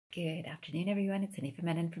Good afternoon, everyone. It's Anifa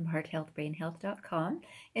Menon from hearthealthbrainhealth.com,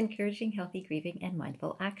 encouraging healthy grieving and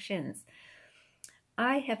mindful actions.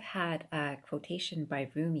 I have had a quotation by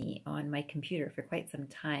Rumi on my computer for quite some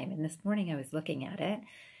time, and this morning I was looking at it,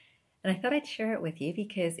 and I thought I'd share it with you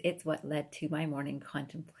because it's what led to my morning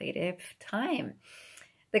contemplative time.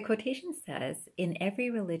 The quotation says, "In every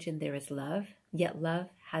religion there is love, yet love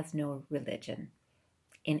has no religion.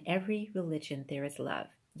 In every religion there is love,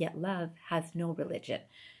 yet love has no religion."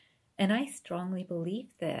 And I strongly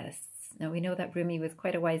believe this. Now, we know that Rumi was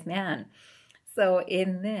quite a wise man. So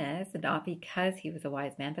in this, not because he was a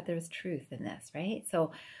wise man, but there is truth in this, right?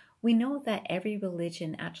 So we know that every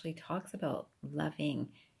religion actually talks about loving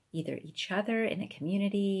either each other in a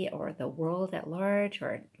community or the world at large,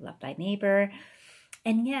 or love thy neighbor.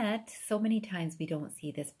 And yet, so many times we don't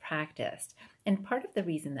see this practiced. And part of the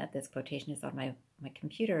reason that this quotation is on my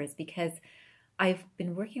computer is because I've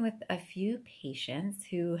been working with a few patients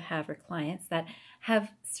who have, or clients that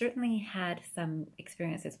have certainly had some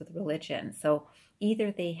experiences with religion. So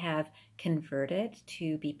either they have converted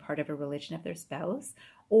to be part of a religion of their spouse,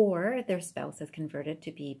 or their spouse has converted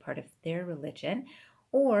to be part of their religion,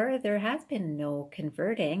 or there has been no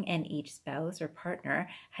converting and each spouse or partner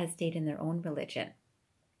has stayed in their own religion.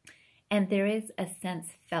 And there is a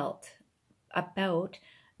sense felt about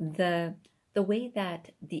the way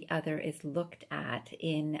that the other is looked at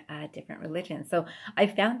in different religions. So I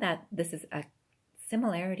found that this is a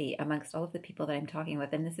similarity amongst all of the people that I'm talking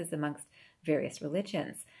with, and this is amongst various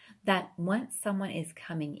religions, that once someone is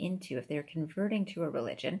coming into, if they're converting to a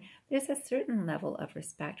religion, there's a certain level of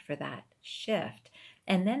respect for that shift.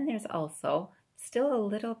 And then there's also still a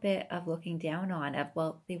little bit of looking down on of,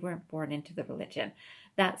 well, they weren't born into the religion,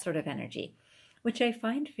 that sort of energy, which I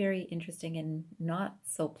find very interesting and not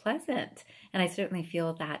so pleasant. And I certainly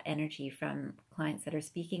feel that energy from clients that are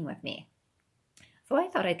speaking with me. So I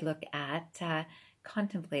thought I'd look at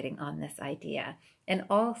contemplating on this idea, and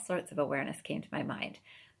all sorts of awareness came to my mind.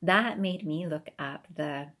 That made me look up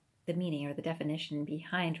the meaning or the definition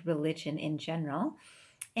behind religion in general.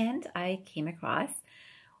 And I came across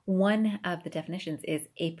one of the definitions is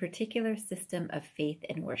a particular system of faith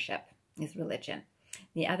and worship is religion.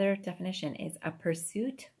 The other definition is a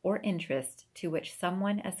pursuit or interest to which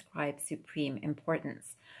someone ascribes supreme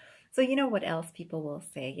importance. So you know what else people will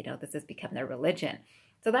say, this has become their religion.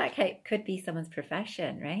 So that could be someone's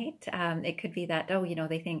profession, right? It could be that,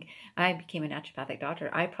 they think I became a naturopathic doctor.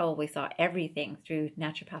 I probably saw everything through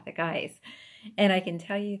naturopathic eyes. And I can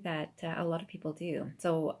tell you that a lot of people do.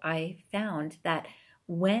 So I found that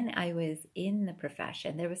when I was in the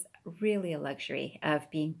profession, there was really a luxury of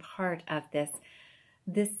being part of this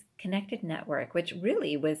connected network, which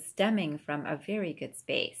really was stemming from a very good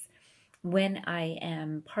space. When I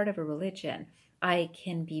am part of a religion, I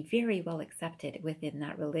can be very well accepted within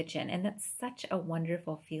that religion. And that's such a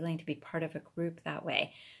wonderful feeling to be part of a group that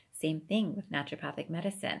way. Same thing with naturopathic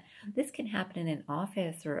medicine. This can happen in an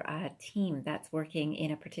office or a team that's working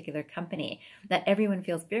in a particular company, that everyone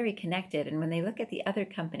feels very connected. And when they look at the other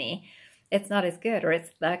company, it's not as good, or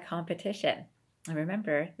it's the competition. And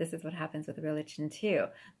remember, this is what happens with religion too.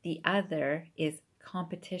 The other is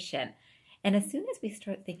competition. And as soon as we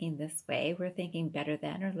start thinking this way, we're thinking better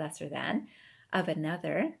than or lesser than of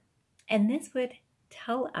another. And this would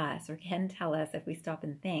tell us, or can tell us if we stop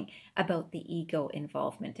and think about the ego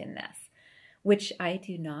involvement in this, which I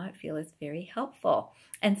do not feel is very helpful.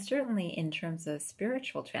 And certainly in terms of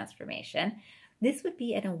spiritual transformation, this would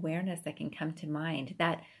be an awareness that can come to mind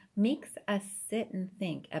that makes us sit and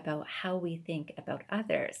think about how we think about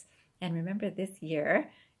others. And remember, this year,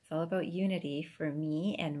 it's all about unity for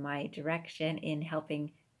me and my direction in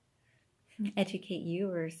helping educate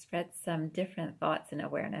you or spread some different thoughts and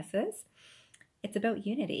awarenesses. It's about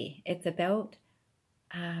unity. It's about,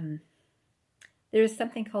 there's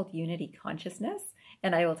something called unity consciousness,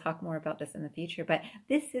 and I will talk more about this in the future, but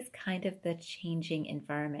this is kind of the changing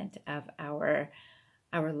environment of our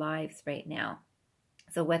lives right now.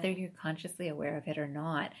 So whether you're consciously aware of it or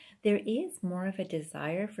not, there is more of a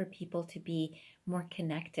desire for people to be more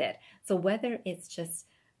connected. So whether it's just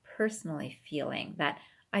personally feeling that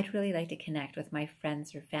I'd really like to connect with my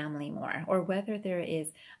friends or family more, or whether there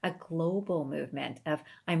is a global movement of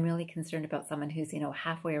I'm really concerned about someone who's,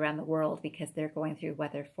 halfway around the world because they're going through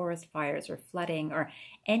whether forest fires or flooding or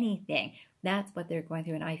anything. That's what they're going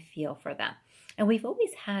through, and I feel for them. And we've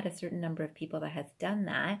always had a certain number of people that has done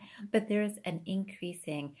that, but there's an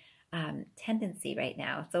increasing tendency right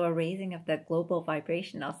now. So a raising of the global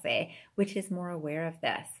vibration, I'll say, which is more aware of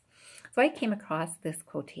this. So I came across this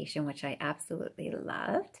quotation, which I absolutely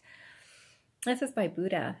loved. This is by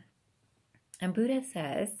Buddha. And Buddha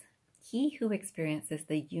says, He who experiences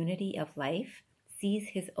the unity of life sees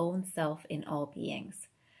his own self in all beings,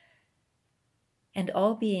 and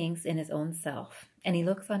all beings in his own self, and he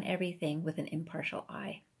looks on everything with an impartial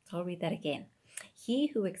eye. So I'll read that again. He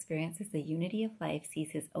who experiences the unity of life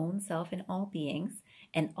sees his own self in all beings,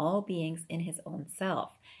 and all beings in his own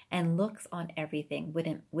self, and looks on everything with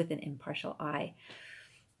an impartial eye.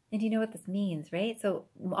 And you know what this means, right? So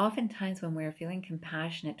oftentimes when we're feeling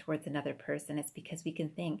compassionate towards another person, it's because we can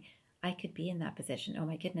think, I could be in that position. Oh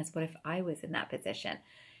my goodness, what if I was in that position?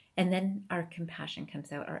 And then our compassion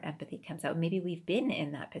comes out, our empathy comes out. Maybe we've been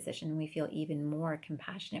in that position and we feel even more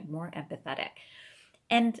compassionate, more empathetic.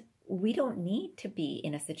 And we don't need to be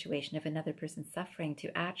in a situation of another person suffering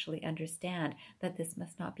to actually understand that this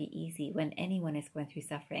must not be easy. When anyone is going through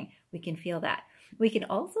suffering, we can feel that. We can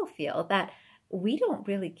also feel that we don't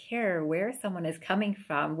really care where someone is coming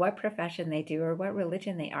from, what profession they do, or what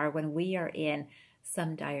religion they are when we are in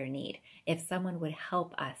some dire need. If someone would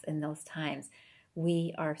help us in those times,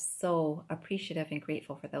 we are so appreciative and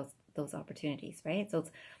grateful for those opportunities, right? So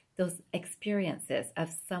it's those experiences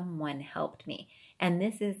of someone helped me. And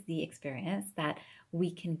this is the experience that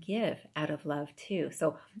we can give out of love too.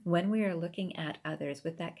 So when we are looking at others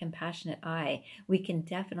with that compassionate eye, we can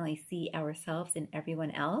definitely see ourselves in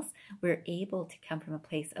everyone else. We're able to come from a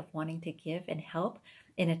place of wanting to give and help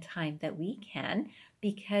in a time that we can,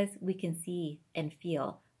 because we can see and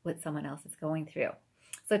feel what someone else is going through.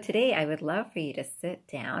 So today I would love for you to sit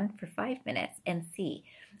down for 5 minutes and see,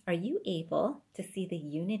 are you able to see the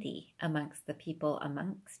unity amongst the people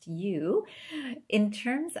amongst you in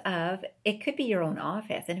terms of, it could be your own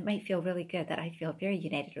office, and it might feel really good that I feel very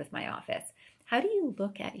united with my office. How do you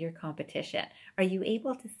look at your competition? Are you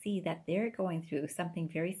able to see that they're going through something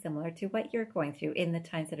very similar to what you're going through in the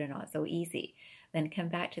times that are not so easy? Then come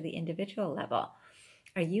back to the individual level.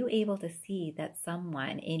 Are you able to see that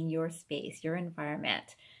someone in your space, your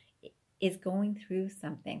environment, is going through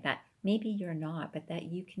something that maybe you're not, but that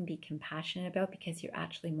you can be compassionate about because you're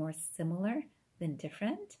actually more similar than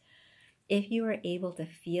different? If you are able to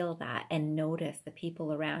feel that and notice the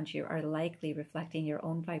people around you are likely reflecting your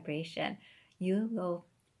own vibration, you will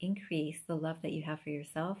increase the love that you have for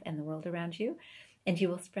yourself and the world around you, and you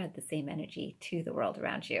will spread the same energy to the world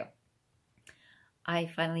around you.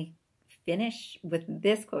 I finally finish with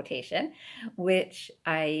this quotation, which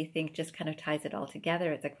I think just kind of ties it all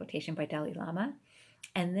together. It's a quotation by Dalai Lama.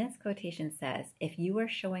 And this quotation says, if you are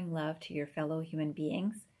showing love to your fellow human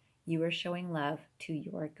beings, you are showing love to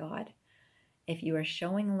your God. If you are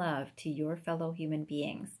showing love to your fellow human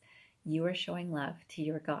beings, you are showing love to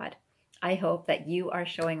your God. I hope that you are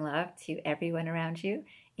showing love to everyone around you,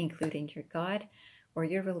 including your God or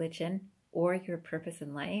your religion or your purpose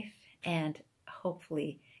in life, and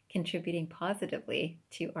hopefully contributing positively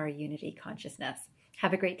to our unity consciousness.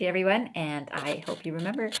 Have a great day, everyone, and I hope you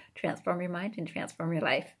remember, transform your mind and transform your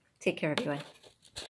life. Take care, everyone.